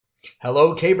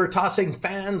Hello, caber tossing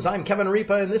fans. I'm Kevin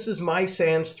Ripa, and this is my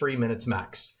Sans 3 Minutes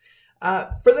Max.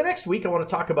 For the next week, I want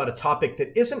to talk about a topic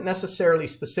that isn't necessarily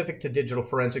specific to digital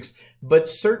forensics, but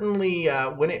certainly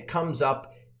when it comes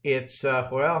up, it's,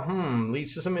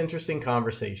 leads to some interesting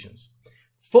conversations.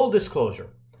 Full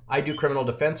disclosure, I do criminal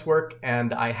defense work,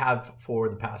 and I have for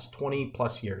the past 20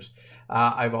 plus years.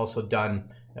 I've also done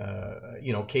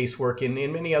casework in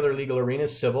many other legal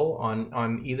arenas, civil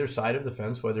on either side of the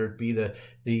fence, whether it be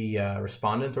the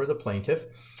respondent or the plaintiff.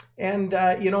 And,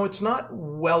 it's not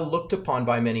well looked upon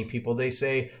by many people. They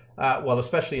say,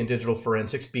 especially in digital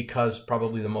forensics, because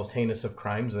probably the most heinous of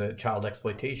crimes, child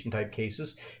exploitation type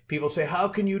cases, people say, how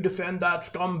can you defend that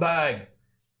scumbag?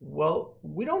 Well,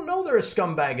 we don't know they're a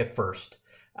scumbag at first.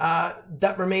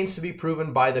 That remains to be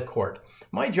proven by the court.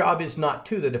 My job is not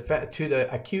to the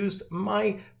accused.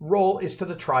 My role is to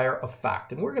the trier of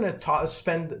fact. And we're going to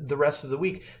spend the rest of the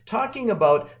week talking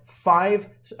about 5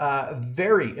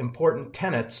 very important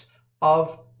tenets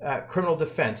of criminal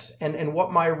defense and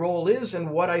what my role is and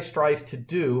what I strive to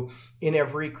do in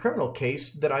every criminal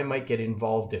case that I might get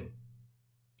involved in.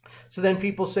 So then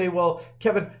people say, well,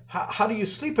 Kevin, how do you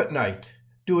sleep at night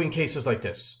doing cases like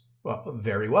this? Well,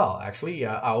 very well, actually.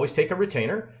 I always take a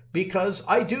retainer because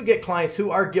I do get clients who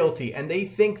are guilty and they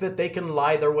think that they can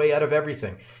lie their way out of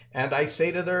everything. And I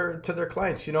say to their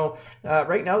clients,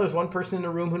 right now there's one person in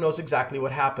the room who knows exactly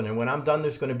what happened. And when I'm done,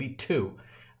 there's going to be 2.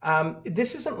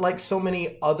 This isn't like so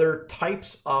many other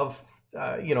types of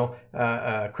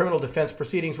criminal defense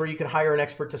proceedings where you can hire an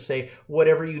expert to say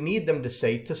whatever you need them to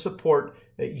say to support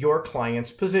your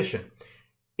client's position.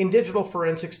 In digital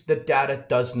forensics, the data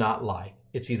does not lie.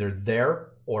 It's either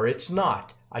there or it's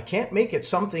not. I can't make it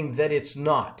something that it's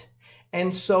not.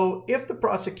 And so if the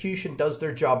prosecution does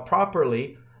their job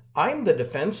properly, I'm the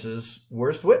defense's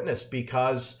worst witness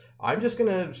because I'm just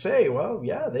going to say, well,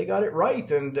 yeah, they got it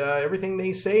right. And everything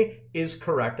they say is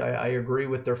correct. I agree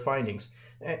with their findings.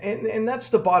 And that's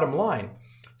the bottom line.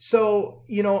 So,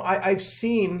 I've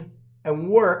seen and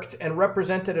worked and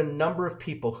represented a number of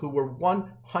people who were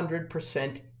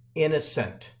 100%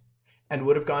 innocent and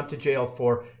would have gone to jail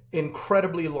for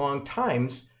incredibly long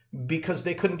times because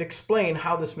they couldn't explain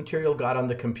how this material got on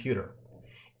the computer.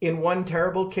 In one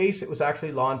terrible case, it was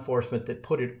actually law enforcement that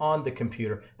put it on the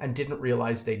computer and didn't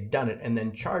realize they'd done it and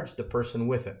then charged the person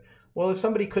with it. Well, if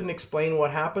somebody couldn't explain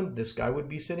what happened, this guy would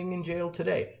be sitting in jail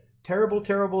today. Terrible,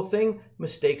 terrible thing.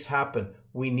 Mistakes happen.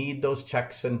 We need those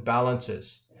checks and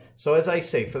balances. So as I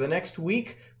say, for the next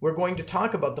week, we're going to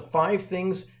talk about the 5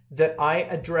 things that I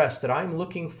address, that I'm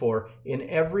looking for in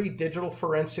every digital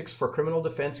forensics for criminal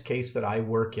defense case that I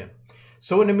work in.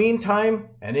 So in the meantime,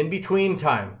 and in between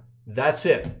time, that's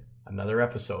it. Another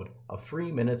episode of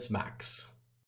 3 Minutes Max.